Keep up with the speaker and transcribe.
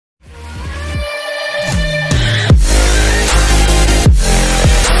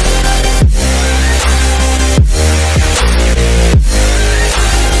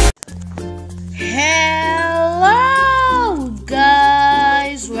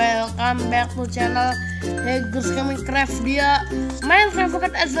welcome back to channel Craft. Dia main Craft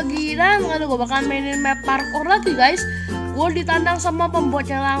lagi, dan gue bakal mainin map parkour lagi guys. Gue ditandang sama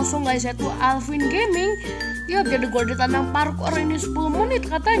pembuatnya langsung guys, yaitu Alvin Gaming. Ya, jadi gue ditandang parkour ini 10 menit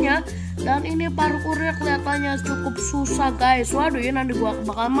katanya. Dan ini parkournya kelihatannya cukup susah guys. Waduh ya, nanti gue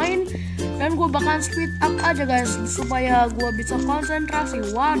bakal main dan gue bakal speed up aja guys supaya gue bisa konsentrasi.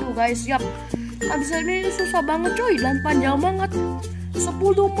 Waduh guys, siap. Abis ini susah banget coy, dan panjang banget,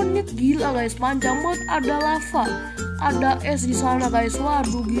 10 menit, gila guys, panjang banget. Ada lava, ada es di sana guys.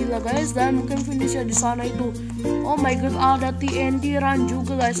 Waduh gila guys, dan mungkin finishnya di sana itu. Oh my god, ada TNT run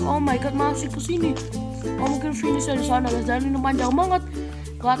juga guys. Oh my god, masih kesini. Oh, mungkin finishnya di sana guys, dan ini panjang banget.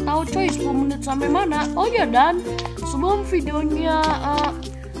 Gak tahu coy 10 menit sampai mana. Oh ya, dan sebelum videonya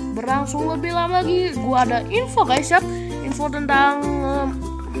berlangsung lebih lama lagi, gua ada info guys ya, info tentang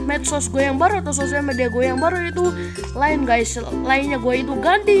medsos gue yang baru atau sosial media gue yang baru itu lain guys. Lainnya gue itu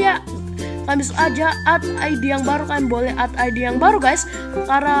ganti ya. Kalian bisa aja add ID yang baru, kalian boleh add ID yang baru guys,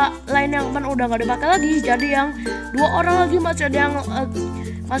 karena lain yang kan udah gak dipakai lagi. Jadi yang 2 orang lagi masih ada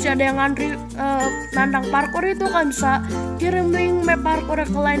yang ngantri nandang parkour itu, kalian bisa kirim link map parkour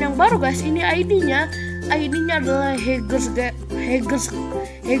ke lain yang baru guys. Ini ID-nya adalah hgerzcraft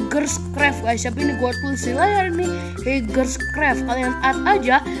guys. Tapi ini gue tulis di layar, ini hgerzcraft. Kalian add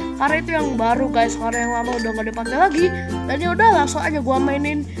aja karena itu yang baru guys, karena yang lama udah gak dipakai lagi. Dan ya udah, langsung aja gue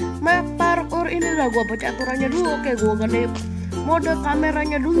mainin map parkour ini. Udah gue baca aturannya dulu. Oke, gue ganti mode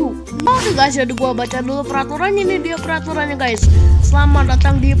kameranya dulu. Oke guys, jadi gue baca dulu peraturannya. Ini dia peraturannya guys. Selamat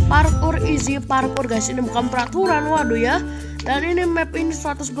datang di Parkour Easy Parkour guys. Ini bukan peraturan, waduh ya. Dan ini map ini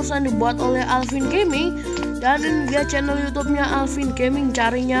 100% dibuat oleh Alvin Gaming. Dan ini dia channel YouTube-nya Alvin Gaming.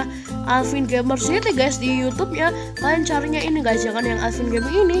 Carinya Alvin Gamers itu guys di YouTube-nya. Kalian carinya ini guys, jangan yang Alvin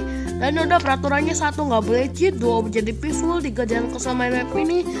Gaming ini. Dan udah peraturannya: 1 nggak boleh cheat, 2 menjadi peaceful, 3 jangan kesel main map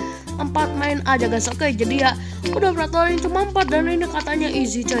ini, 4 main aja guys. Oke, jadi ya udah peraturannya cuma 4, dan ini katanya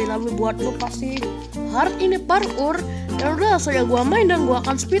easy coy, tapi buat lo pasti hard ini parkour. Dan udah, saya gua main dan gua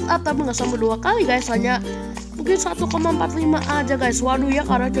akan speed up, tapi nggak sampai 2 kali guys, hanya mungkin 1,45 aja guys. Waduh ya,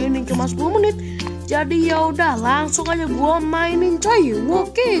 karena coy ini cuma 10 menit. Jadi ya udah, langsung aja gua mainin coy.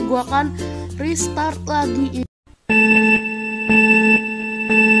 Oke, gua akan restart lagi.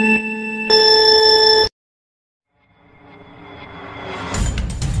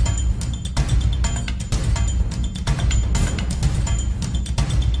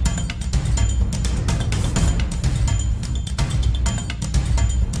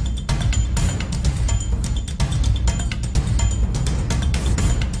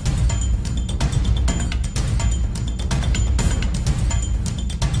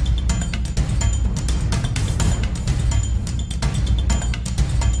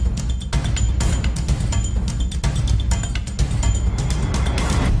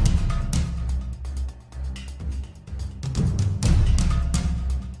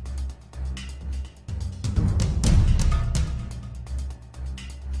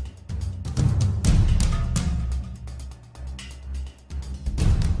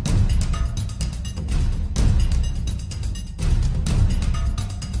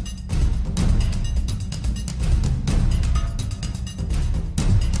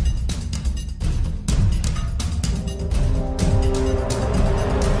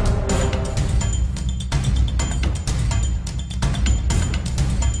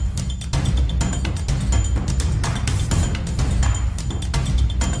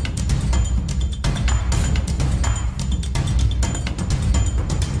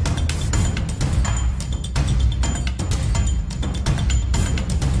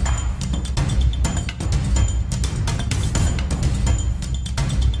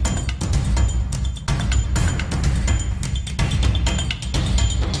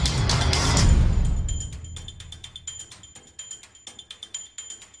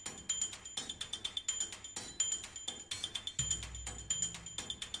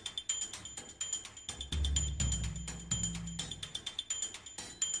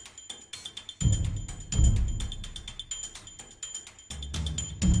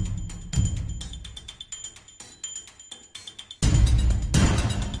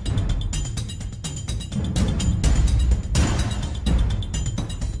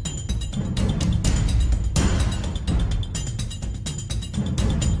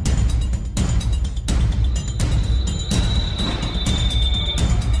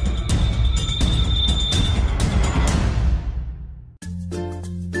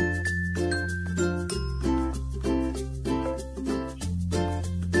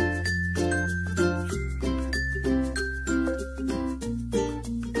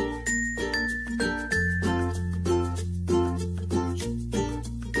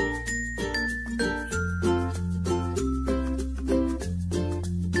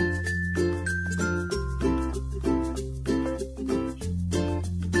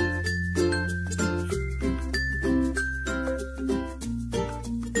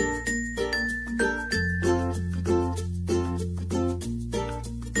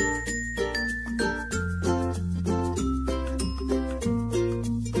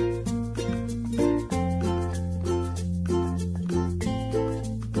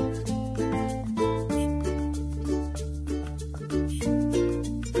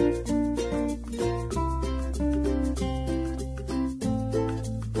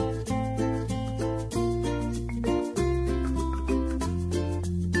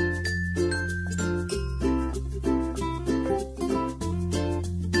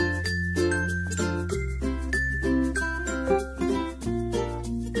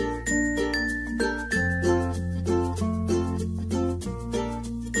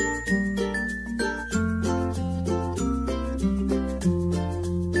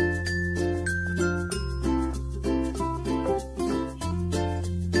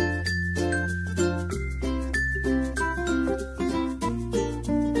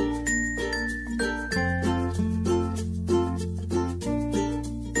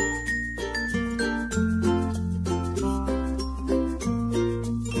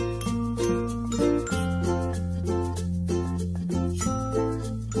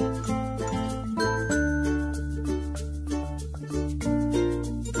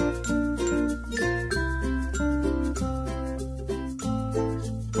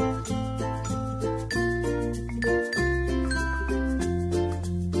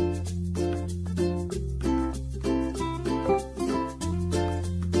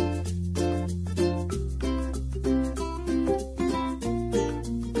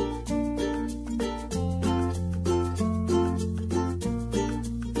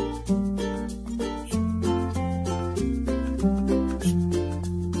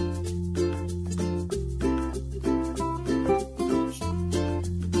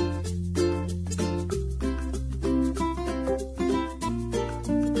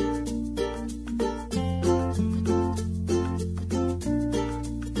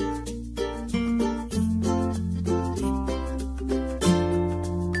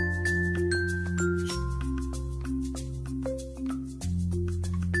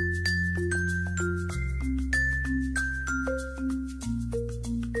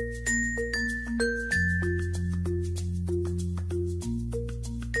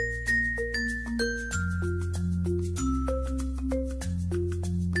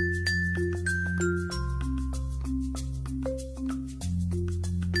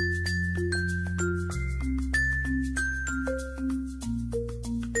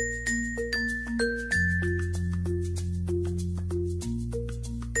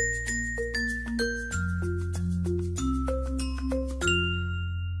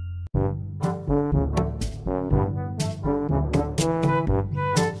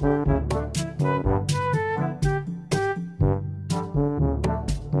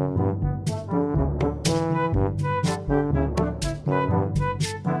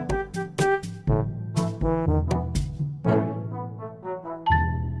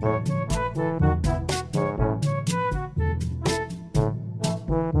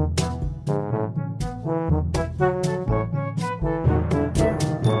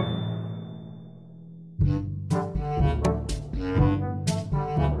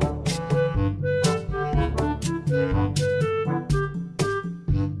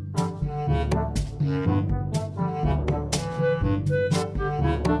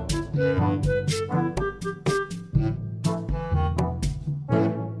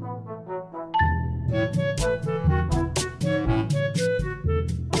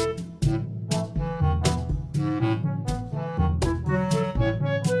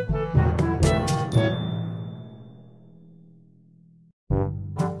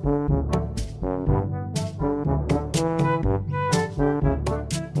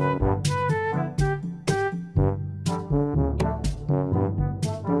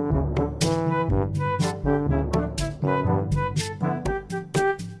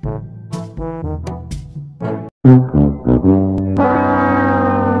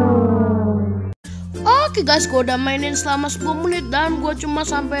 Oke guys, gue udah mainin selama 10 menit dan gue cuma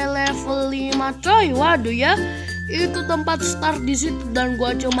sampai level 5 coy. Waduh ya, itu tempat start di situ dan gue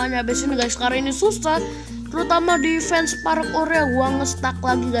cuma nyampe sini guys. Karena ini susah, terutama di fans parkour ya. Gue nge-stuck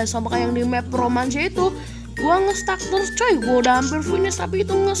lagi guys, sama kayak yang di map romance itu. Gue nge-stuck terus coy, gue udah hampir finish tapi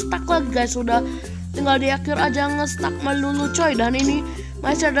itu nge-stuck lagi guys. Udah tinggal di akhir aja nge-stuck melulu coy. Dan ini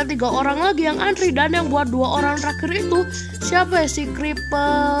masih ada 3 orang lagi yang antri, dan yang buat 2 orang terakhir itu siapa ya, si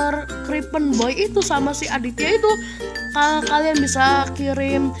Creepen Boy itu sama si Aditya itu. Kalian bisa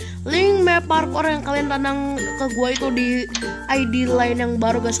kirim link map parkour yang kalian tandang ke gua itu di ID line yang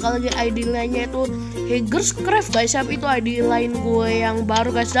baru guys. Sekali lagi ID line-nya itu hgerzcraft guys. Siap, itu ID line gue yang baru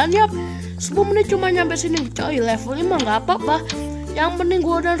guys. Dan yap, 10 menit cuma nyampe sini coy. Level 5 nggak apa-apa, yang penting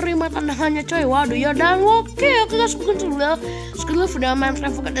gue udah nerima tantangannya coy. Waduh ya, dan oke guys, mungkin sekedar video main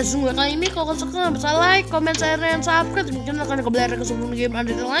Minecraft gue kali ini. Kalau suka bisa like, comment, share, dan subscribe. Mungkin akan kembali ke sebelum game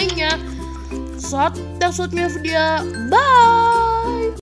Andika lainnya. Shotnya video, bye.